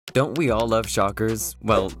Don't we all love shockers?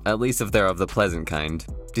 Well, at least if they're of the pleasant kind.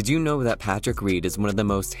 Did you know that Patrick Reed is one of the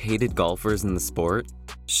most hated golfers in the sport?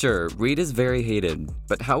 Sure, Reed is very hated,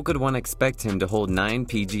 but how could one expect him to hold 9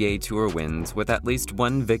 PGA Tour wins with at least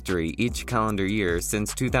one victory each calendar year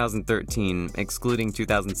since 2013, excluding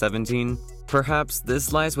 2017? Perhaps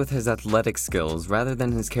this lies with his athletic skills rather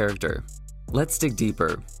than his character. Let's dig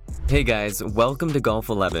deeper. Hey guys, welcome to Golf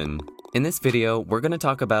 11. In this video, we're going to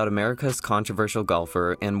talk about America's controversial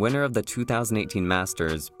golfer and winner of the 2018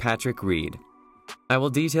 Masters, Patrick Reed. I will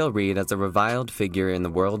detail Reed as a reviled figure in the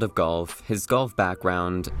world of golf, his golf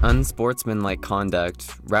background, unsportsmanlike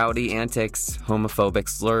conduct, rowdy antics, homophobic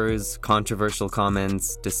slurs, controversial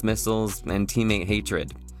comments, dismissals, and teammate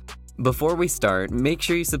hatred. Before we start, make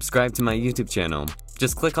sure you subscribe to my YouTube channel.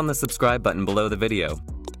 Just click on the subscribe button below the video.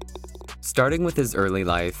 Starting with his early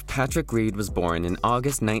life, Patrick Reed was born in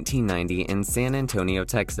August 1990 in San Antonio,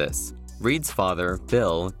 Texas. Reed's father,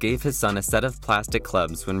 Bill, gave his son a set of plastic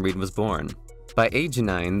clubs when Reed was born. By age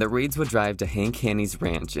 9, the Reeds would drive to Hank Haney's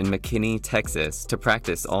ranch in McKinney, Texas to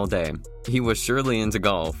practice all day. He was surely into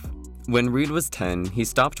golf. When Reed was 10, he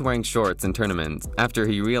stopped wearing shorts in tournaments after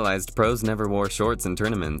he realized pros never wore shorts in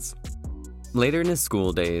tournaments. Later in his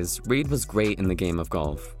school days, Reed was great in the game of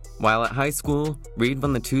golf. While at high school, Reed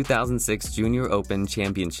won the 2006 Junior Open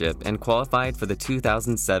Championship and qualified for the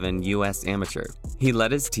 2007 U.S. Amateur. He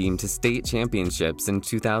led his team to state championships in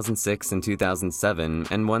 2006 and 2007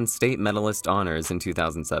 and won state medalist honors in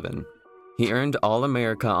 2007. He earned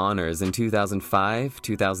All-America honors in 2005,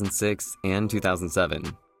 2006, and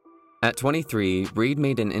 2007. At 23, Reed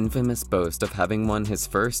made an infamous boast of having won his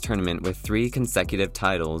first tournament with 3 consecutive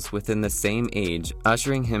titles within the same age,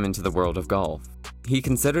 ushering him into the world of golf. He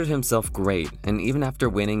considered himself great, and even after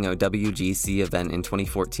winning a WGC event in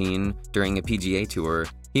 2014 during a PGA Tour,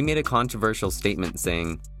 he made a controversial statement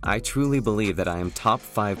saying, "I truly believe that I am top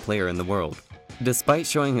 5 player in the world." Despite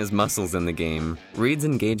showing his muscles in the game, Reed's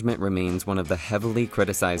engagement remains one of the heavily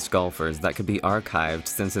criticized golfers that could be archived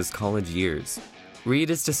since his college years.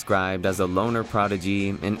 Reed is described as a loner prodigy,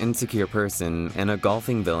 an insecure person, and a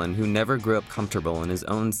golfing villain who never grew up comfortable in his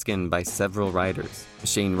own skin by several writers: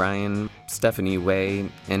 Shane Ryan, Stephanie Way,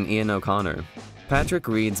 and Ian O'Connor. Patrick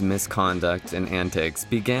Reed's misconduct and antics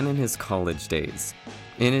began in his college days.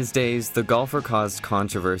 In his days, the golfer caused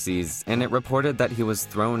controversies, and it reported that he was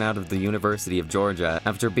thrown out of the University of Georgia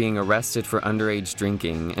after being arrested for underage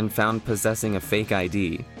drinking and found possessing a fake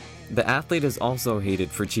ID. The athlete is also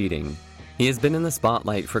hated for cheating. He has been in the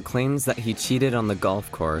spotlight for claims that he cheated on the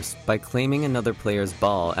golf course by claiming another player's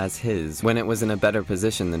ball as his when it was in a better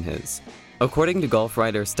position than his. According to golf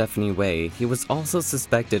writer Stephanie Way, he was also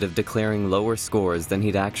suspected of declaring lower scores than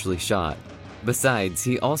he'd actually shot. Besides,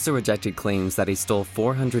 he also rejected claims that he stole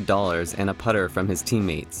 $400 and a putter from his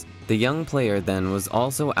teammates. The young player then was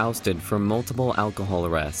also ousted for multiple alcohol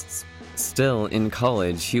arrests. Still, in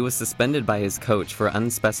college, he was suspended by his coach for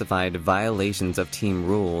unspecified violations of team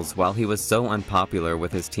rules while he was so unpopular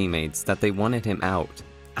with his teammates that they wanted him out.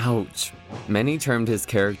 Ouch! Many termed his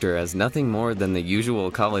character as nothing more than the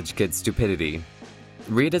usual college kid stupidity.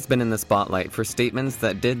 Reed has been in the spotlight for statements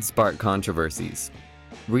that did spark controversies.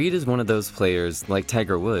 Reed is one of those players, like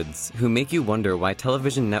Tiger Woods, who make you wonder why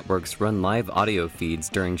television networks run live audio feeds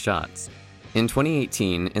during shots. In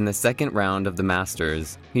 2018, in the second round of the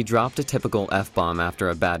Masters, he dropped a typical F-bomb after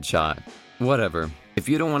a bad shot. Whatever. If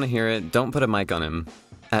you don't want to hear it, don't put a mic on him.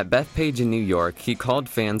 At Bethpage in New York, he called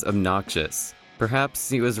fans obnoxious. Perhaps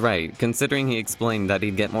he was right, considering he explained that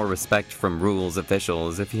he'd get more respect from rules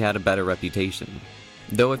officials if he had a better reputation.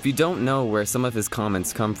 Though if you don't know where some of his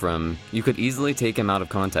comments come from, you could easily take him out of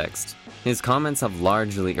context. His comments have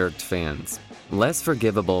largely irked fans. Less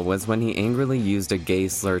forgivable was when he angrily used a gay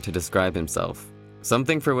slur to describe himself,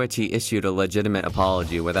 something for which he issued a legitimate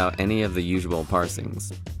apology without any of the usual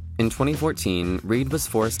parsings. In 2014, Reed was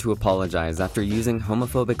forced to apologize after using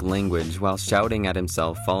homophobic language while shouting at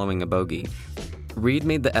himself following a bogey. Reed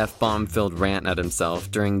made the F-bomb-filled rant at himself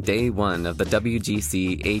during day 1 of the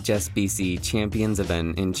WGC HSBC Champions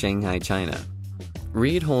event in Shanghai, China.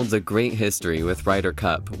 Reed holds a great history with Ryder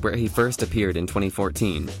Cup, where he first appeared in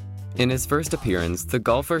 2014. In his first appearance, the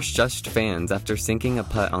golfer shushed fans after sinking a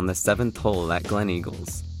putt on the 7th hole at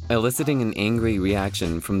Gleneagles, eliciting an angry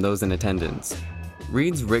reaction from those in attendance.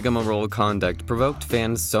 Reed's rigmarole conduct provoked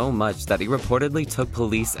fans so much that he reportedly took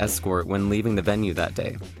police escort when leaving the venue that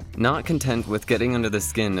day. Not content with getting under the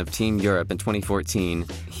skin of Team Europe in 2014,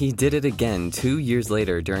 he did it again 2 years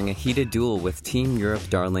later during a heated duel with Team Europe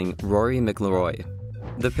darling Rory McIlroy.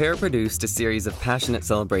 The pair produced a series of passionate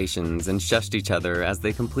celebrations and shushed each other as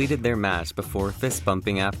they completed their match before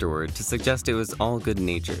fist-bumping afterward to suggest it was all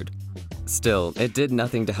good-natured. Still, it did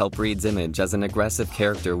nothing to help Reed's image as an aggressive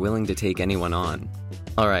character willing to take anyone on.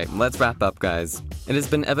 Alright, let's wrap up, guys. It has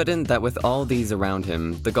been evident that with all these around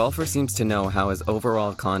him, the golfer seems to know how his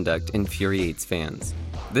overall conduct infuriates fans.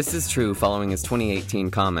 This is true following his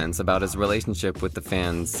 2018 comments about his relationship with the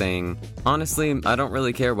fans, saying, "Honestly, I don't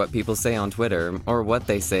really care what people say on Twitter, or what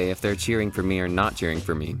they say if they're cheering for me or not cheering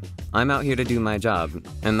for me. I'm out here to do my job,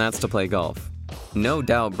 and that's to play golf." No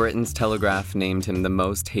doubt Britain's Telegraph named him the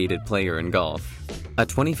most hated player in golf. A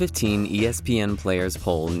 2015 ESPN Players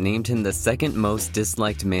poll named him the second most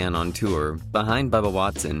disliked man on tour, behind Bubba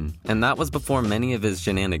Watson, and that was before many of his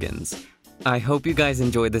shenanigans. I hope you guys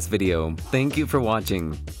enjoyed this video. Thank you for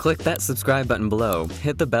watching. Click that subscribe button below,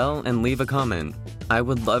 hit the bell, and leave a comment. I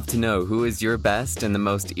would love to know who is your best and the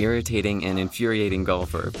most irritating and infuriating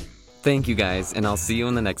golfer. Thank you guys, and I'll see you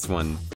in the next one.